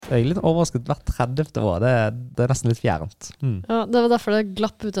Jeg litt overrasket hvert 30. år. Det nesten litt fjernt. Ja, det var derfor det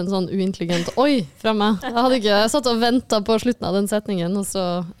glapp ut en sånn uintelligent «oi» fra meg. Jeg hadde ikke satt og ventet på slutten av den setningen, og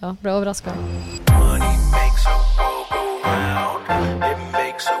så ble jeg overrasket.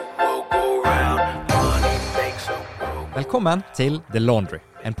 Velkommen til The Laundry,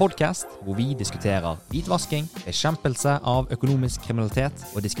 en podcast hvor vi diskuterer hvitvasking, bekjempelse av økonomisk kriminalitet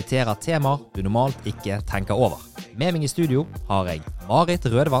og diskuterer temaer du normalt ikke tenker over. Med meg i studio har jeg Marit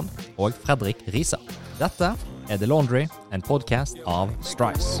Rødvann og Fredrik Risa. Dette The Laundry, en podcast av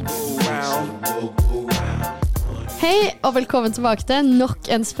Strice. Hei og velkommen tilbake til nok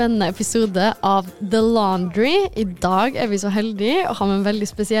en spennende episode av The Laundry. I dag vi så heldige å ha med en veldig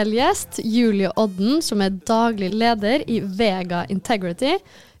spesiell gjest, Julie Odden, som daglig leder i Vega Integrity.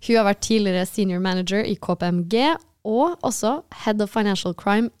 Hun har vært tidligere senior manager i KPMG og også head of financial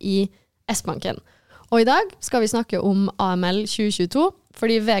crime i S-banken. Og i dag skal vi snakke om AML 2022,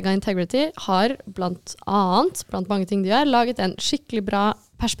 fordi Vega Integrity har blant mange ting de gjør, laget en skikkelig bra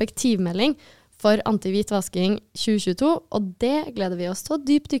perspektivmelding for anti-hvitvasking 2022, og det gleder vi oss til å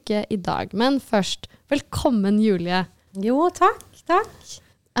dypdykke i dag. Men først, velkommen Julie. Jo, takk.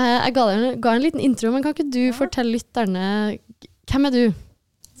 Jeg ga en liten intro, men kan ikke du fortelle lytterne, hvem du?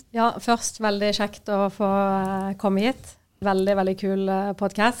 Ja, først veldig kjekt å få komme hit. Veldig, veldig kul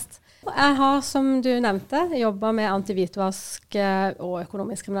podcast. Jeg har, som du nevnte, jobbet med anti-hvitvask og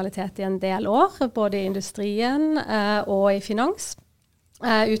økonomisk kriminalitet i en del år, både i industrien og i finans.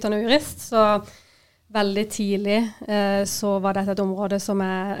 Utdannet jurist, så veldig tidlig så var dette et område som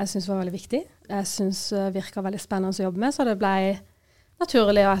jeg synes var veldig viktig. Jeg synes virket veldig spennende å jobbe med, så det ble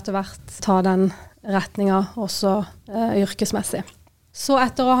naturlig å etter hvert ta den retningen også yrkesmessig. Så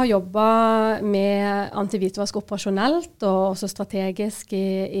etter å ha jobbet med anti-hvitvask operasjonelt og også strategisk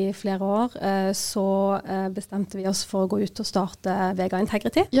i flere år, så bestemte vi oss for å gå ut og starte Vega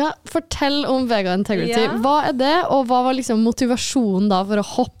Integrity. Ja, fortell om Vega Integrity. Ja. Hva det, og hva var liksom motivasjonen da for å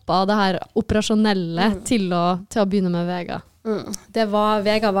hoppe av det her operasjonelle til å begynne med Vega?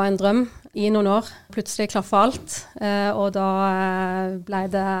 Vega var en drøm i noen år. Plutselig klaffet alt, og da ble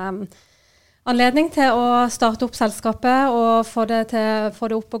det anledning til å starte opp selskapet og få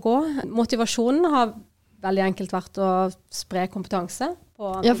det opp å gå. Motivasjonen har veldig enkelt vært å spre kompetanse.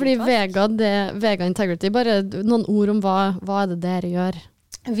 Ja, fordi Vega Integrity, bare noen ord om hva det dere gjør?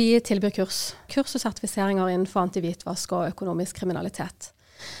 Vi tilbyr kurs og sertifiseringer innenfor anti-hvitvask og økonomisk kriminalitet.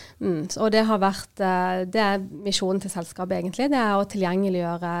 Og det har vært, det misjonen til selskapet egentlig, det å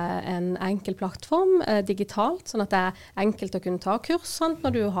tilgjengeliggjøre en enkel plattform digitalt, sånn at det enkelt å kunne ta kurs, sant?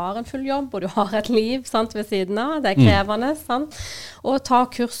 Når du har en full jobb og du har et liv sant, ved siden av, det krevende, sant? Og ta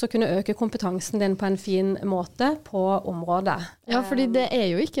kurs og kunne øke kompetansen din på en fin måte på området. Ja, fordi det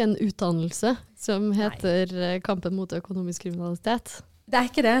jo ikke en utdannelse som heter kampen mot økonomisk kriminalitet. Det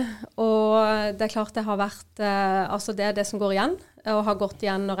ikke det, og det klart det har vært, altså det som går igjen, og har gått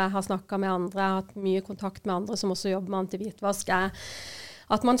igjen når jeg har snakket med andre, jeg har hatt mye kontakt med andre som også jobber med anti-hvitvask,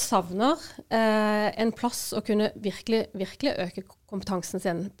 at man savner en plass å kunne virkelig øke kompetansen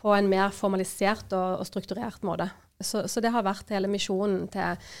sin på en mer formalisert og strukturert måte. Så det har vært hele misjonen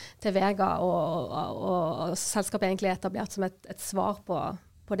til Vega, og selskapet egentlig etablert som et svar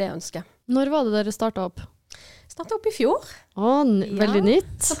på det ønsket. Når var det dere startet opp? Startet opp i fjor. Veldig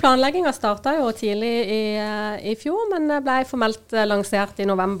nytt. Så planleggingen startet jo tidlig i fjor, men ble formelt lansert i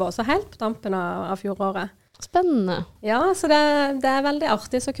november, så helt på tampen av fjoråret. Spennende. Ja, så det veldig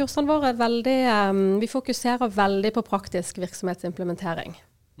artig. Så kursene våre vi fokuserer veldig på praktisk virksomhetsimplementering.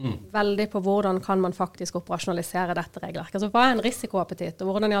 Veldig på hvordan kan man faktisk operasjonalisere dette regelverket. Altså hva en risikoappetitt,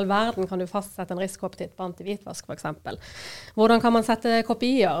 og hvordan i all verden kan du fastsette en risikoappetitt på anti-hvitvask for eksempel? Hvordan kan man sette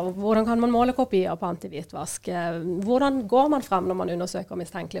kopier? Hvordan kan man måle kopier på anti-hvitvask? Hvordan går man frem når man undersøker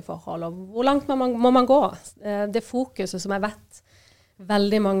mistenkelige forhold? Og hvor langt må man gå? Det fokuset som jeg vet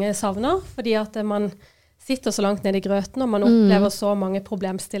veldig mange savner, fordi at man sitter så langt ned i grøten, og man opplever så mange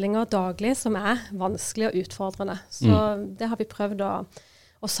problemstillinger daglig som vanskelig og utfordrende. Så det har vi prøvd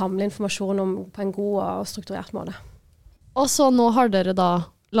å samle informasjon om på en god og strukturert måte. Og så nå har dere da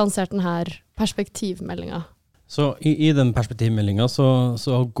lansert denne perspektivmeldingen. Så i den perspektivmeldingen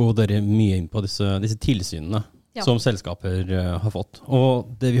så går dere mye inn på disse tilsynene som selskaper har fått. Og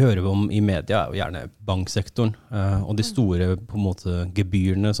det vi hører om i media jo gjerne banksektoren, og de store på en måte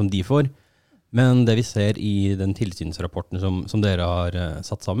gebyrene som de får. Men det vi ser i den tilsynsrapporten som dere har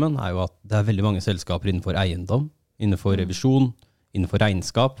satt sammen, jo at det veldig mange selskaper innenfor eiendom, innenfor revisjon, innenfor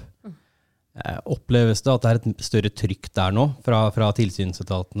regnskap. Oppleves det at det et større trykk der nå fra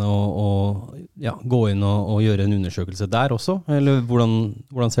tilsynsetatene å gå inn og gjøre en undersøkelse der også? Eller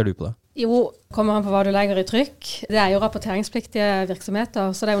hvordan ser du på det? Jo, kommer an på hva du legger i trykk. Det jo rapporteringspliktige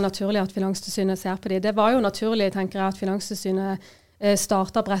virksomheter, så det jo naturlig at Finanstilsynet ser på de. Det var jo naturlig, tenker jeg, at Finanstilsynet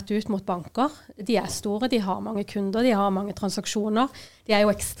starter bredt ut mot banker. De store, de har mange kunder, de har mange transaksjoner. De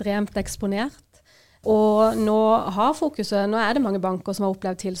jo ekstremt eksponert. Og nå det mange banker som har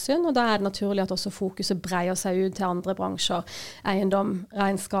opplevd tilsyn, og da det naturlig at også fokuset breier seg ut til andre bransjer, eiendom,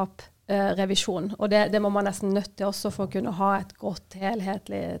 regnskap, revisjon. Og det må man nesten nødt til også for å kunne ha et godt,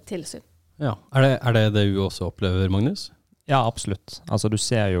 helhetlig tilsyn. Ja, det du også opplever, Magnus? Ja, absolutt. Altså, du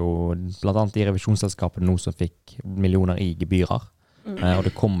ser jo blant annet i revisjonsselskapet nå som fikk millioner i gebyrer, og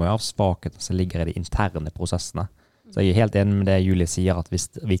det kommer jo av svakheter som ligger i de interne prosessene. Så jeg helt enig med det Julie sier, at hvis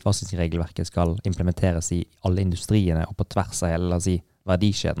hvitvaskingsregelverket skal implementeres i alle industriene og på tvers av hele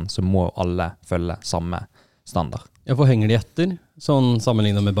verdikjeden, så må alle følge samme standard. Ja, for henger de etter, sånn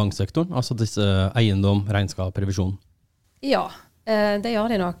sammenlignet med banksektoren? Altså disse eiendom, regnskap, revisjon? Ja, det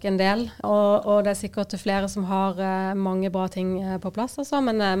gjør de nok en del, og det sikkert flere som har mange bra ting på plass, altså,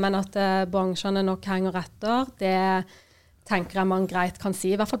 men at bransjene nok henger etter, det tenker jeg man greit kan si,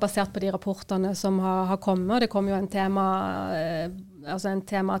 i hvert fall basert på de rapportene som har kommet. Det kom jo en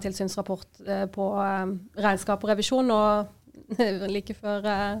tematilsynsrapport på regnskap og revisjon like før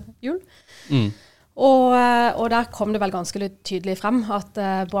jul. Og der kom det vel ganske tydelig frem at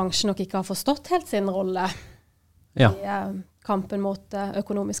bransjen nok ikke har forstått helt sin rolle i kampen mot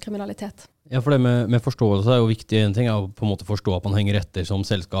økonomisk kriminalitet. Ja, for det med forståelse jo viktig. En ting å på en måte forstå at man henger etter som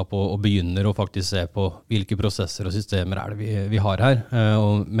selskap og begynner å faktisk se på hvilke prosesser og systemer det vi har her.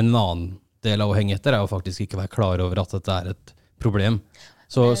 Men en annen del av å henge etter jo faktisk ikke være klar over at dette et problem.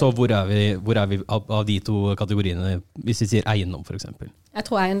 Så hvor vi av de to kategoriene, hvis vi sier eiendom for eksempel? Jeg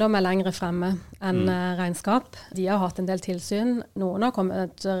tror eiendom lengre fremme enn regnskap. De har hatt en del tilsyn. Noen har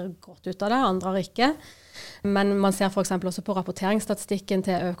kommet godt ut av det, andre har ikke. Men man ser for eksempel også på rapporteringsstatistikken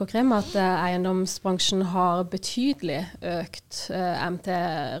til Økokrim at eiendomsbransjen har betydelig økt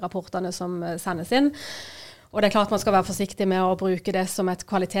MT-rapportene som sendes inn. Og det klart man skal være forsiktig med å bruke det som et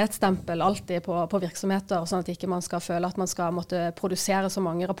kvalitetsstempel alltid på virksomheter, sånn at ikke man skal føle at man skal måtte produsere så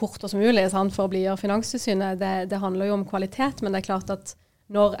mange rapporter som mulig for å blidgjøre Finanstilsynet. Det handler jo om kvalitet, men det klart at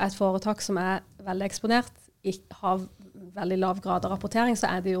når et foretak som veldig eksponert har veldig lav grad av rapportering, så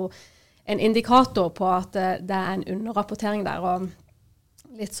det jo en indikator på at det en underrapportering der, og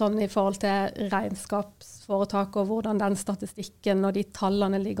litt sånn i forhold til regnskapsforetak og hvordan den statistikken og de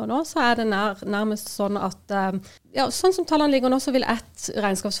tallene ligger nå, så det nærmest sånn at, sånn som tallene ligger nå, så vil et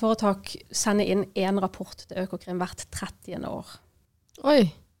regnskapsforetak sende inn en rapport til Økokrim hvert 30. år. Oi!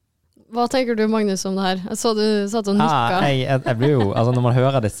 Hva tenker du, Magnus, om det her? Jeg så du satt og nikka. Jeg blir jo, altså når man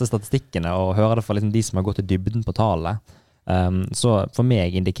hører disse statistikkene og hører det fra liksom de som har gått i dybden på tallet, så for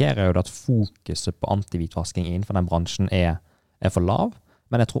meg indikerer jo det at fokuset på antihvitvasking innenfor den bransjen for lav,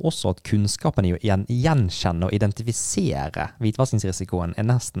 men jeg tror også at kunnskapen i å gjenkjenne og identifisere hvitvaskingsrisikoen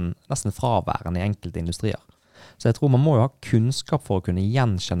nesten fraværende i enkelte industrier. Så jeg tror man må jo ha kunnskap for å kunne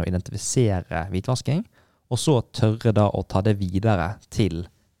gjenkjenne og identifisere hvitvasking, og så tørre da å ta det videre til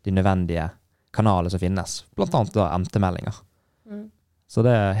de nødvendige kanaler som finnes, blant annet da MT-meldinger. Så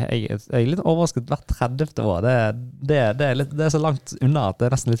jeg litt overrasket hvert 30. år. Det så langt unna at det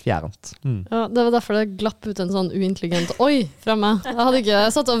nesten litt fjernt. Ja, det var derfor det glapp ut en sånn uintelligent «oi» fra meg.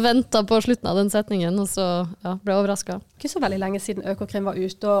 Jeg satt og ventet på slutten av den setningen, og så ble jeg overrasket. Ikke så veldig lenge siden Økokrim var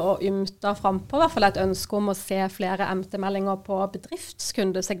ute og ymta frem på, i hvert fall et ønske om å se flere MT-meldinger på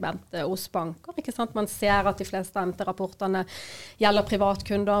bedriftskundesegmentet hos banker. Ikke sant? Man ser at de fleste MT-rapportene gjelder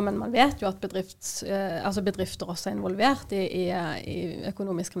privatkunder, men man vet jo at bedrifter også involvert i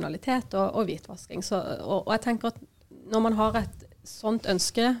økonomisk kriminalitet og hvitvasking. Og jeg tenker at når man har et sånt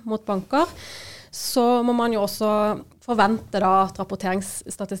ønske mot banker, så må man jo også forvente da at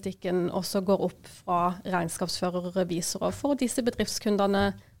rapporteringsstatistikken også går opp fra regnskapsførere og revisorer, for disse bedriftskundene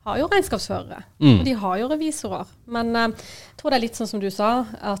har jo regnskapsførere, og de har jo revisorer. Men jeg tror det litt sånn som du sa,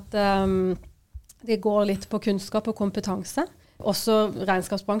 at det går litt på kunnskap og kompetanse. Også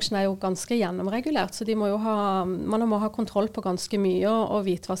regnskapsbransjen jo ganske gjennomregulert, så man må ha kontroll på ganske mye, og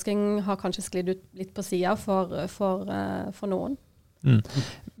hvitvasking har kanskje sklidd ut litt på siden for noen.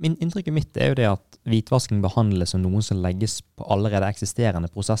 Inntrykket mitt jo det at hvitvasking behandles som noen som legges på allerede eksisterende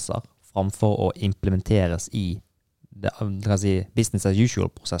prosesser, framfor å implementeres i business as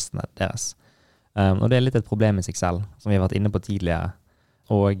usual-prosessene deres. Og det litt et problem i seg selv, som vi har vært inne på tidligere.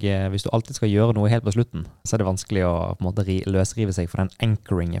 Og hvis du alltid skal gjøre noe helt på slutten, så det vanskelig å på en måte løsrive seg for den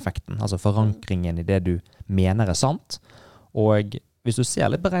anchoring-effekten, altså forankringen i det du mener sant. Og hvis du ser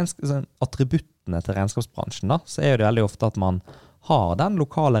litt på attributtene til regnskapsbransjen, da, så det veldig ofte at man har den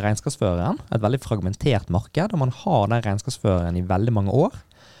lokale regnskapsføreren, et veldig fragmentert marked, og man har den regnskapsføreren i veldig mange år.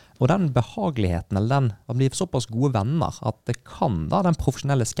 Og den behageligheten, eller man blir såpass gode venner, at det kan da, den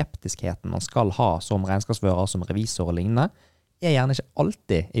profesjonelle skeptiskheten man skal ha som regnskapsfører, som revisor og lignende, gjerne ikke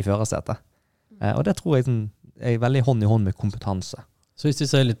alltid i førersetet. Og det tror jeg er veldig hånd i hånd med kompetanse. Så hvis vi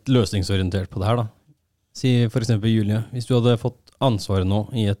ser litt løsningsorientert på det her da, si for eksempel Julie, hvis du hadde fått ansvaret nå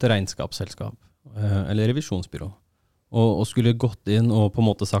i et regnskapsselskap eller revisjonsbyrå, og skulle gått inn og på en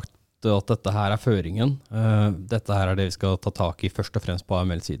måte sagt at dette her føringen, dette her det vi skal ta tak i først og fremst på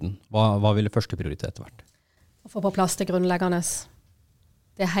AML-siden. Hva ville første prioritet vært? Å få på plass det grunnleggende.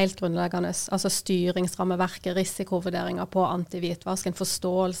 Det helt grunnleggende. Altså styringsrammeverket, risikovurderinger på anti-hvitvask, en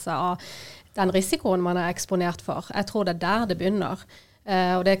forståelse av den risikoen man eksponert for. Jeg tror det der det begynner.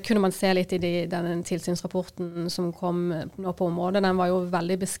 Og det kunne man se litt i den tilsynsrapporten som kom nå på området. Den var jo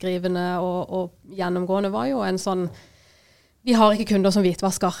veldig beskrivende, og gjennomgående var jo en sånn, vi har ikke kunder som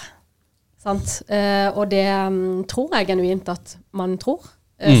hvitvasker. Sant? Og det tror jeg genuint at man tror.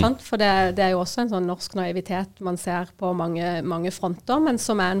 Sant? For det jo også en sånn norsk naivitet man ser på mange fronter, men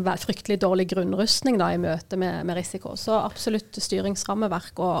som en fryktelig dårlig grunnrustning da, i møte med risiko. Så absolutt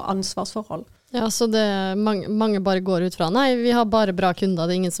styringsrammeverk og ansvarsforhold. Ja, så mange bare går ut fra, nei, vi har bare bra kunder,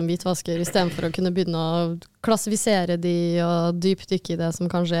 det ingen som hvitvasker, i stedet for å kunne begynne å klassifisere de og dypdykke i det som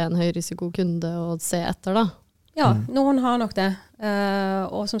kanskje en høyrisikokunde og se etter da. Ja, noen har nok det.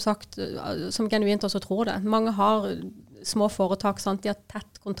 Og som sagt, som genuint også tror det. Mange har små foretak, sant? De har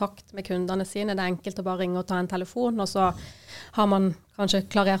tett kontakt med kundene sine. Det enkelt å bare ringe og ta en telefon, og så har man kanskje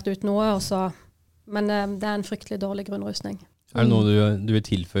klarert ut noe, men det en fryktelig dårlig grunnrustning. Det noe du vil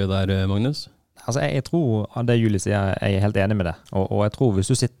tilføye der, Magnus? Altså jeg tror, det Julie sier, jeg helt enig med det. Og jeg tror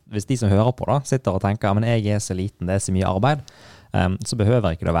hvis de som hører på da, sitter og tenker, men jeg så liten, det så mye arbeid, så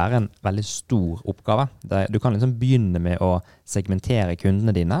behøver ikke det være en veldig stor oppgave. Du kan liksom begynne med å segmentere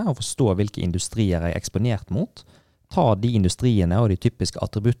kundene dine og forstå hvilke industrier er eksponert mot. Ta de industriene og de typiske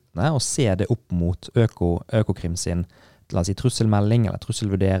attributtene og se det opp mot Økokrim sin trusselmelding eller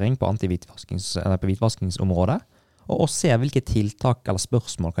trusselvurdering på hvitvaskingsområdet, og se hvilke tiltak eller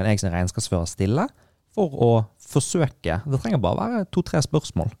spørsmål kan jeg som regnskapsfører stille for å forsøke. Det trenger bare være 2-3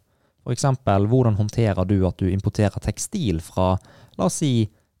 spørsmål. For eksempel, hvordan håndterer du at du importerer tekstil fra, la oss si,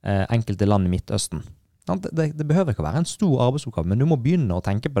 enkelte land i Midtøsten? Det behøver ikke være en stor arbeidsoppgave, men du må begynne å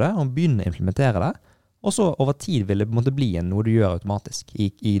tenke på det, og begynne å implementere det, og så over tid vil det på en måte bli noe du gjør automatisk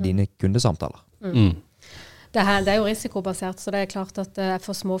i dine kundesamtaler. Det jo risikobasert, så det klart at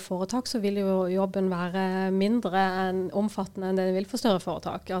for små foretak så vil jo jobben være mindre omfattende enn det vil for større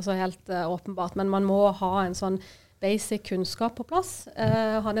foretak, altså helt åpenbart, men man må ha en sånn basic kunnskap på plass.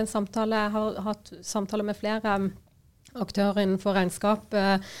 Jeg har hatt samtaler med flere aktører innenfor regnskap,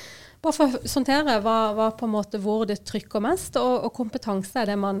 bare for å sondere på en måte hvor det trykker mest, og kompetanse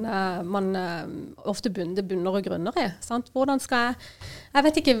det man ofte bunner og grunner i. Sant? Hvordan skal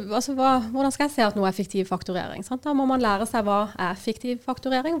jeg se at noe fiktiv fakturering? Sant? Da må man lære seg hva fiktiv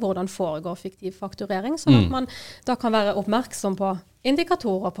fakturering, hvordan foregår fiktiv fakturering, sånn at man da kan være oppmerksom på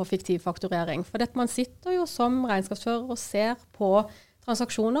indikatorer på fiktiv fakturering. For man sitter jo som regnskapsfører og ser på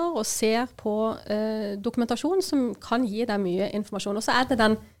transaksjoner og ser på dokumentasjon som kan gi deg mye informasjon. Og så det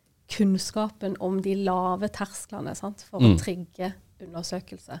den kunnskapen om de lave tersklene, sant, for å trigge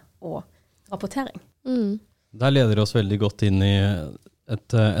undersøkelse og rapportering. Der leder oss veldig godt inn i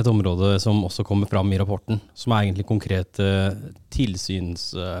et område som også kommer fram i rapporten, som egentlig konkret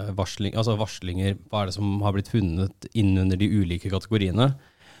tilsynsvarsling, altså varslinger, hva det som har blitt funnet inn under de ulike kategoriene.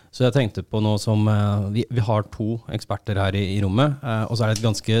 Så jeg tenkte på noe som, vi har 2 eksperter her i rommet, og så det et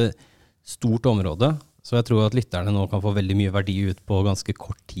ganske stort område, så jeg tror at lytterne nå kan få veldig mye verdi ut på ganske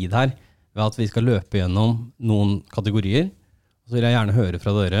kort tid her, ved at vi skal løpe gjennom noen kategorier. Så vil jeg gjerne høre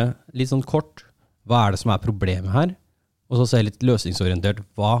fra dere, litt sånn kort, hva det som problemet her? Og så se litt løsningsorientert,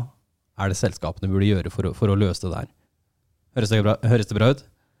 hva det selskapene burde gjøre for å løse det der? Høres det bra ut?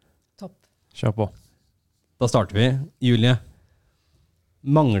 Topp. Kjør på. Da starter vi. Julie,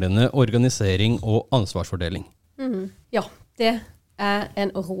 manglende organisering og ansvarsfordeling. Ja, det en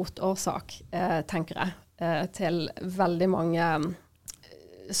rotårsak, tenker jeg, til veldig mange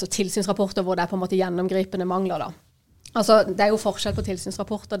tilsynsrapporter hvor det på en måte gjennomgripende mangler da. Altså, det jo forskjell på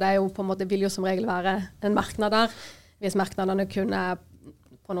tilsynsrapporter, det jo på en måte, vil jo som regel være en merknad der. Hvis merknadene kunne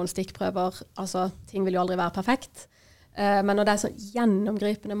på noen stikkprøver, altså ting vil jo aldri være perfekt. Men når det så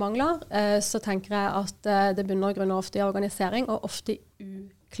gjennomgripende mangler, så tenker jeg at det bunner grunner ofte i organisering og ofte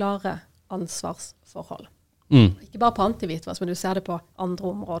uklare ansvarsforhold. Ikke bare på anti-hvitvask, men du ser det på andre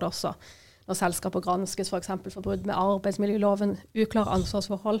områder også. når selskaper granskes for eksempel for brudd med arbeidsmiljøloven, uklare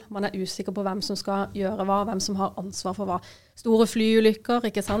ansvarsforhold, man usikker på hvem som skal gjøre hva, hvem som har ansvar for hva. Store flyulykker,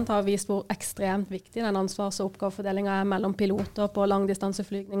 ikke sant, har vist hvor ekstremt viktig den ansvars- og oppgavefordelingen mellom piloter på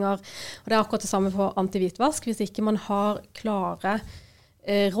langdistanseflygninger. Og det akkurat det samme for anti-hvitvask. Hvis ikke man har klare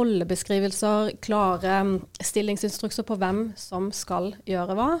rollebeskrivelser, klare stillingsinstrukser på hvem som skal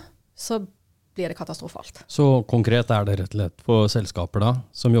gjøre hva, så blir det katastrofalt. Så konkret det rett og slett for selskaper da,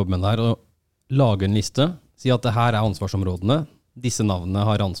 som jobber med det her, å lage en liste, si at det her ansvarsområdene, disse navnene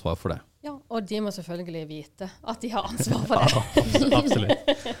har ansvar for det. Ja, og de må selvfølgelig vite at de har ansvar for det.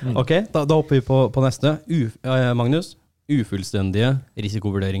 Absolutt. Ok, da hopper vi på neste. Magnus, ufullstendige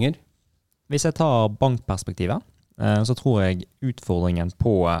risikovurderinger. Hvis jeg tar bankperspektivet, så tror jeg utfordringen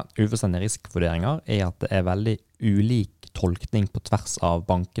på ufullstendige risikovurderinger at det veldig ulik tolkning på tvers av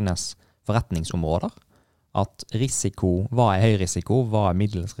bankenes forretningsområder. At risiko, hva høy risiko, hva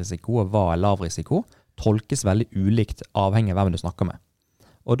middels risiko og hva lav risiko, tolkes veldig ulikt avhengig av hvem du snakker med.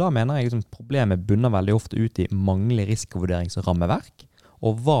 Og da mener jeg liksom, problemet bunner veldig ofte ut i manglende risikovurderingsrammeverk,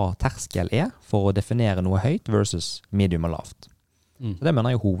 og hva terskel for å definere noe høyt versus medium og lavt. Så det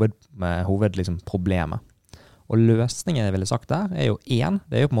mener jeg hoved liksom, problemet. Og løsningen jeg ville sagt der jo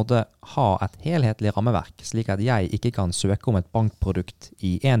det jo på en måte ha et helhetlig rammeverk, slik at jeg ikke kan søke om et bankprodukt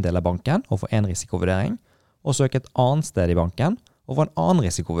i en del av banken og få en risikovurdering, og søke et annet sted i banken og få en annen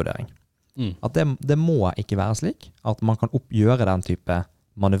risikovurdering. At det må ikke være slik at man kan gjøre den type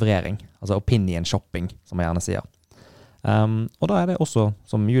manøvrering, altså opinion shopping, som jeg gjerne sier. Og da det også,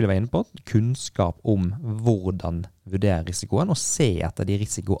 som Julie var inne på, kunnskap om hvordan vurdere risikoen, og se etter de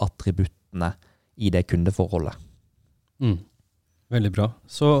risikoattributtene i det kundeforholdet. Veldig bra.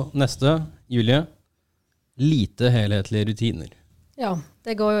 Så neste, Julie, lite helhetlige rutiner. Ja,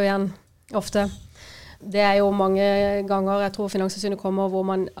 det går jo igjen ofte. Det jo mange ganger, jeg tror Finanstilsynet kommer hvor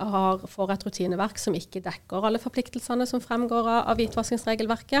man får et rutineverk som ikke dekker alle forpliktelsene som fremgår av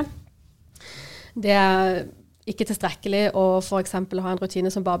hvitvaskingsregelverket. Det ikke tilstrekkelig å for eksempel ha en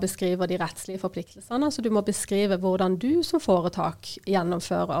rutine som bare beskriver de rettslige forpliktelsene. Så du må beskrive hvordan du som foretak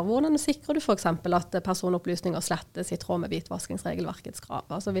gjennomfører. Hvordan sikrer du for eksempel at personopplysninger slettes i tråd med hvitvaskingsregelverkets krav?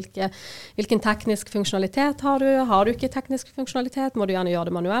 Altså hvilken teknisk funksjonalitet har du? Har du ikke teknisk funksjonalitet? Må du gjerne gjøre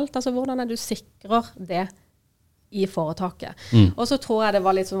det manuelt? Altså hvordan du sikrer det i foretaket? Og så tror jeg det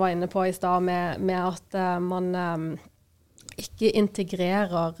var litt som var inne på i stad med at man ikke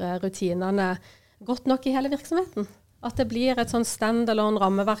integrerer rutinene godt nok i hele virksomheten. At det blir et sånn stand-alone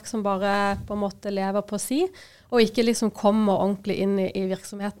rammeverk som bare på en måte lever på si, og ikke liksom kommer ordentlig inn i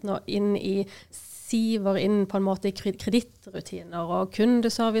virksomheten og siver inn på en måte i kredittrutiner og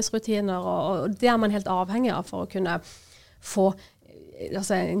kundeservicerutiner, og det man helt avhengig av for å kunne få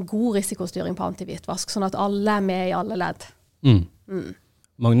en god risikostyring på anti-hvitvask, sånn at alle med i alle ledd.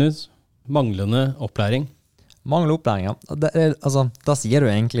 Magnus, manglende opplæring. Mangler opplæring, ja. Da sier du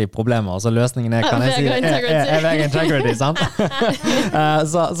egentlig problemer, altså løsningen kan jeg si, veg integrity, sant?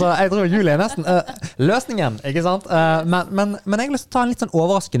 så jeg tror Julie nesten løsningen, ikke sant? Men jeg har lyst til å ta en litt sånn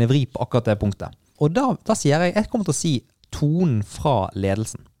overraskende vri på akkurat det punktet. Og da sier jeg kommer til å si tonen fra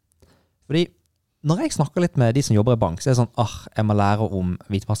ledelsen. Fordi når jeg snakker litt med de som jobber i bank, så det sånn, jeg må lære om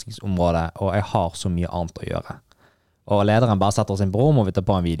hvitvaskingsområdet, og jeg har så mye annet å gjøre. Og lederen bare setter oss inn på rom, og vi tar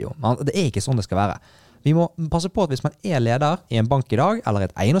på en video. Men det ikke sånn det skal være. Vi må passe på at hvis man leder i en bank i dag, eller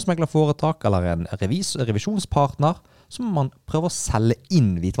et eiendomsmeglerforetak, eller en revisjonspartner, så må man prøve å selge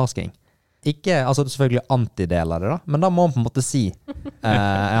inn hvitvasking. Ikke, altså det selvfølgelig antidel av det da, men da må man på en måte si,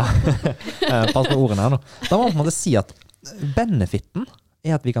 pass på ordene her nå, da må man på en måte si at benefitten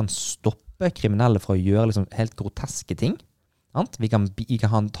at vi kan stoppe kriminelle fra å gjøre liksom helt groteske ting. Vi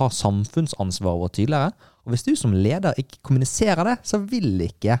kan ta samfunnsansvar vårt tydeligere, og hvis du som leder ikke kommuniserer det, så vil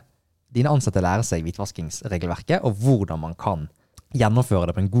ikke dine ansatte lærer seg hvitvaskingsregelverket, og hvordan man kan gjennomføre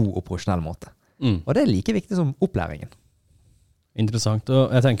det på en god og profesjonell måte. Og det like viktig som opplæringen. Interessant,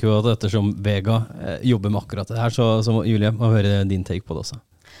 og jeg tenker jo at ettersom Vega jobber med akkurat det her, så må Julie må høre din take på det også.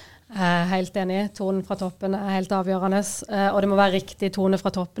 Helt enig, tonen fra toppen helt avgjørende, og det må være riktig tone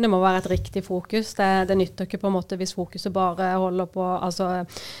fra toppen, det må være et riktig fokus. Det nytter ikke på en måte hvis fokuset bare holder på, altså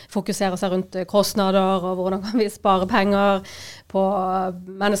fokuserer seg rundt kostnader, og hvordan kan vi spare penger på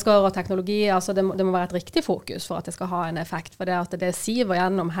mennesker og teknologi. Altså det må være et riktig fokus for at det skal ha en effekt, for det at det siver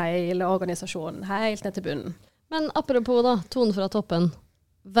gjennom hele organisasjonen, helt ned til bunnen. Men apropos da, tonen fra toppen,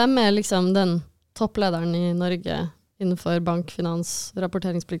 hvem liksom den topplederen i Norge innenfor bank, finans,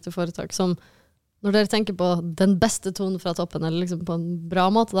 rapporteringsplikt og foretak, som når dere tenker på den beste tonen fra toppen, eller liksom på en bra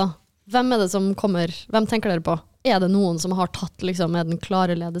måte da, hvem det som kommer, hvem tenker dere på? Det noen som har tatt liksom med den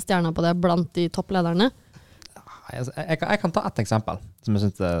klare ledestjerna på det blant de topplederne? Jeg kan ta et eksempel, som jeg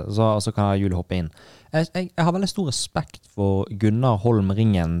synes, så kan Julie hoppe inn. Jeg har veldig stor respekt for Gunnar Holm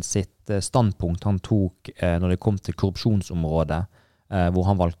Ringen sitt standpunkt han tok når det kom til korrupsjonsområdet, hvor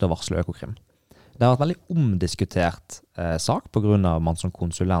han valgte å varsle Økokrim. Det har vært veldig omdiskutert sak på grunn av at man som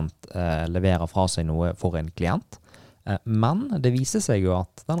konsulent leverer fra seg noe for en klient. Men det viser seg jo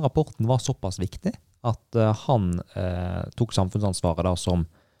at den rapporten var såpass viktig at han tok samfunnsansvaret da som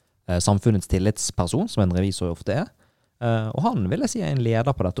samfunnets tillitsperson, som en revisor ofte er. Og han vil jeg si en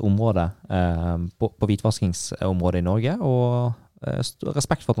leder på dette området, på hvitvaskingsområdet i Norge, og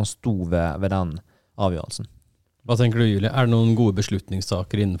respekt for at han sto ved den avgjørelsen. Hva tenker du, Julie? Er det noen gode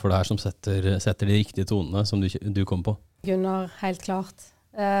beslutningssaker innenfor det her som setter de riktige tonene som du kom på? Gunnar, helt klart.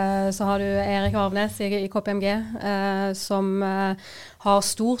 Så har du Erik Arvnes i KPMG, som har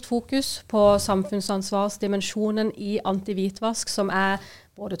stort fokus på samfunnsansvarsdimensjonen i anti-hvitvask, som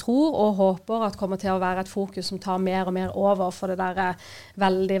både tror og håper at kommer til å være et fokus som tar mer og mer over for det der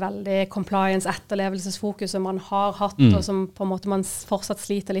veldig, veldig compliance-etterlevelsesfokuset man har hatt, og som på en måte man fortsatt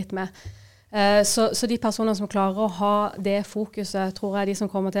sliter litt med. Så de personer som klarer å ha det fokuset, tror jeg er de som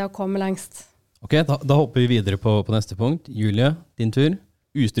kommer til å komme lengst. Ok, da hopper vi videre på neste punkt. Julie, din tur.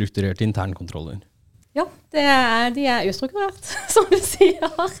 Ustrukturerte internkontroller. Ja, de er ustrukturert, som du sier.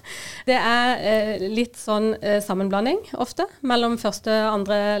 Det litt sånn sammenblanding ofte mellom første og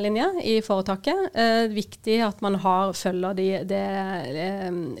andre linje i foretaket. Viktig at man følger det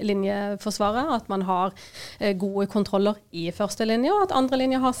linjeforsvaret, at man har gode kontroller i første linje, og at andre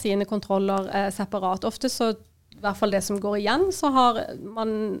linje har sine kontroller separat. Ofte så, i hvert fall det som går igjen, så har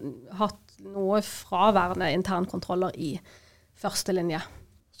man hatt noe fraværende internkontroller i første linje.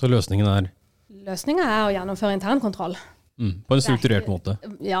 Så løsningen Løsningen å gjennomføre internkontroll. På en strukturert måte.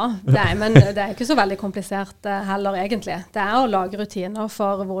 Ja, men det ikke så veldig komplisert heller egentlig. Det å lage rutiner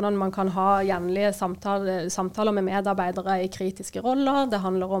for hvordan man kan ha jevnlige samtaler med medarbeidere i kritiske roller. Det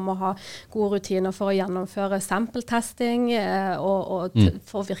handler om å ha gode rutiner for å gjennomføre sample-testing og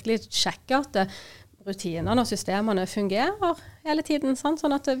for å virkelig sjekke at rutinene og systemene fungerer hele tiden.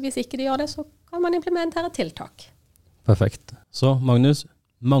 Sånn at hvis ikke de gjør det, så kan man implementere tiltak. Perfekt. Så Magnus,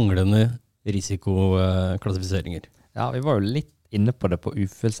 manglende risikoklassifiseringer. Ja, vi var jo litt inne på det på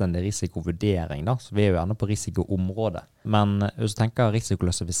ufullstendig risikovurdering da, så vi jo gjerne på risikoområdet. Men hvis du tenker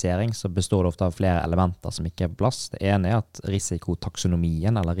risikoklassifisering, så består det ofte av flere elementer som ikke på plass. Det ene at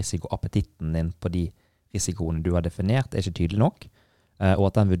risikotaksonomien eller risikoappetitten din på de risikoene du har definert ikke tydelig nok, og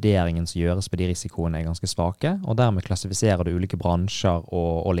at den vurderingen som gjøres på de risikoene ganske svake, og dermed klassifiserer du ulike bransjer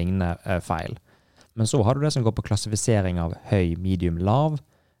og lignende feil. Men så har du det som går på klassifisering av høy, medium, lav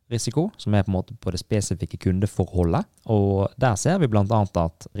risiko, som på en måte på det spesifikke kundeforholdet. Og der ser vi blant annet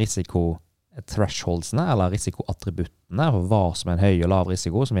at risiko-thresholdsene, eller risikoattributtene, for hva som en høy og lav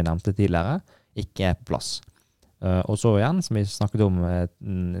risiko, som vi nevnte tidligere, ikke på plass. Og så igjen, som vi snakket om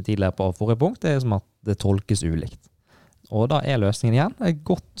tidligere på forrige punkt, det som at det tolkes ulikt. Og da løsningen igjen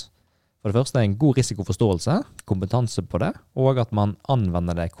godt. For det første en god risikoforståelse, kompetanse på det, og at man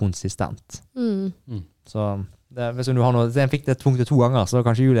anvender det konsistent. Så hvis du har noe, jeg fikk det punktet 2 ganger, så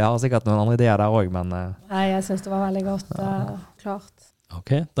kanskje Julie har sikkert noen andre ideer der også, men... Nei, jeg synes det var veldig godt klart.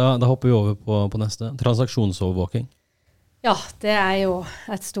 Ok, da hopper vi over på neste. Transaksjonsovervåking. Ja, det jo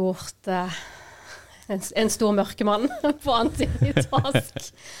et stort, en stor mørkemann på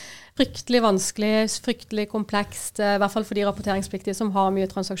anti-hvitvask. Fryktelig vanskelig, fryktelig komplekst, i hvert fall for de rapporteringspliktige som har mye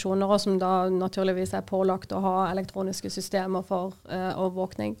transaksjoner, og som da naturligvis pålagt å ha elektroniske systemer for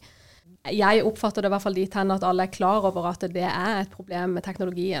overvåkning. Jeg oppfatter det i hvert fall dit hen at alle klar over at det et problem med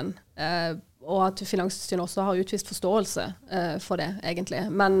teknologien, og at Finanstilsynet også har utvist forståelse for det, egentlig.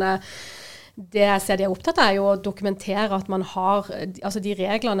 Men det jeg ser de opptatt av jo å dokumentere at man har, altså de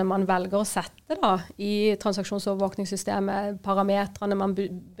reglene man velger å sette da, i transaksjonsovervåkningssystemet, parametrene man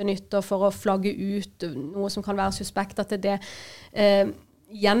benytter for å flagge ut noe som kan være suspekt, at det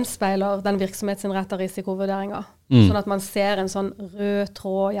gjenspeiler den virksomhetsinnrettede risikovurderingen. Sånn at man ser en sånn rød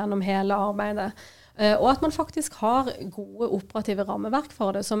tråd gjennom hele arbeidet. Og at man faktisk har gode operative rammeverk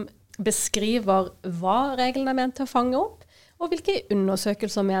for det, som beskriver hva reglene ment til å fange opp, og hvilke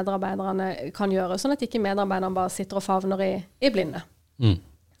undersøkelser medarbeiderne kan gjøre, sånn at ikke medarbeiderne bare sitter og favner i blinde.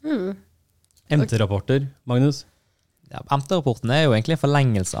 MT-rapporter, Magnus? Ja, MT-rapporten jo egentlig en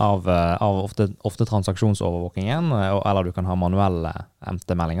forlengelse av ofte transaksjonsovervåkingen, eller du kan ha manuelle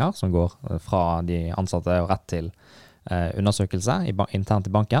MT-meldinger som går fra de ansatte og rett til undersøkelse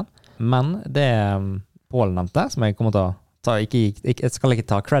internt i banken. Men det Pål nevnte, som jeg kommer til å ta, jeg skal ikke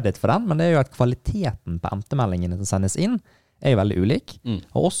ta credit for den, men det jo at kvaliteten på MT-meldingene som sendes inn jo veldig ulik,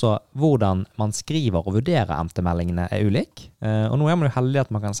 og også hvordan man skriver og vurderer MT-meldingene ulik. Og nå man jo heldig at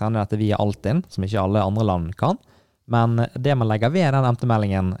man kan sende dette via Altinn, som ikke alle andre land kan. Men det man legger ved den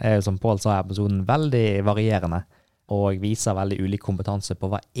MT-meldingen jo, som Pål sa i episoden, veldig varierende, og viser veldig ulik kompetanse på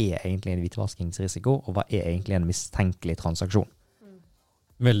hva egentlig en hvitvaskingsrisiko, og hva egentlig en mistenkelig transaksjon.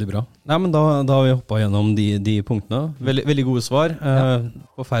 Veldig bra. Nei, men da har vi hoppet gjennom de punktene. Veldig gode svar.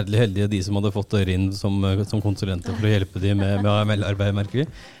 Forferdelig heldige de som hadde fått dere inn som konsulenter for å hjelpe de med AML-arbeid, merker vi.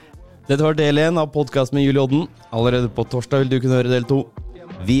 Dette var del 1 av podcasten med Julie Odden. Allerede på torsdag vil du kunne høre del 2.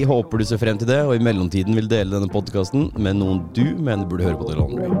 Vi håper du ser frem til det, og i mellomtiden vil dele denne podcasten med noen du mener burde høre på The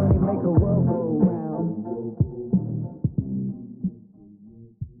Laundry.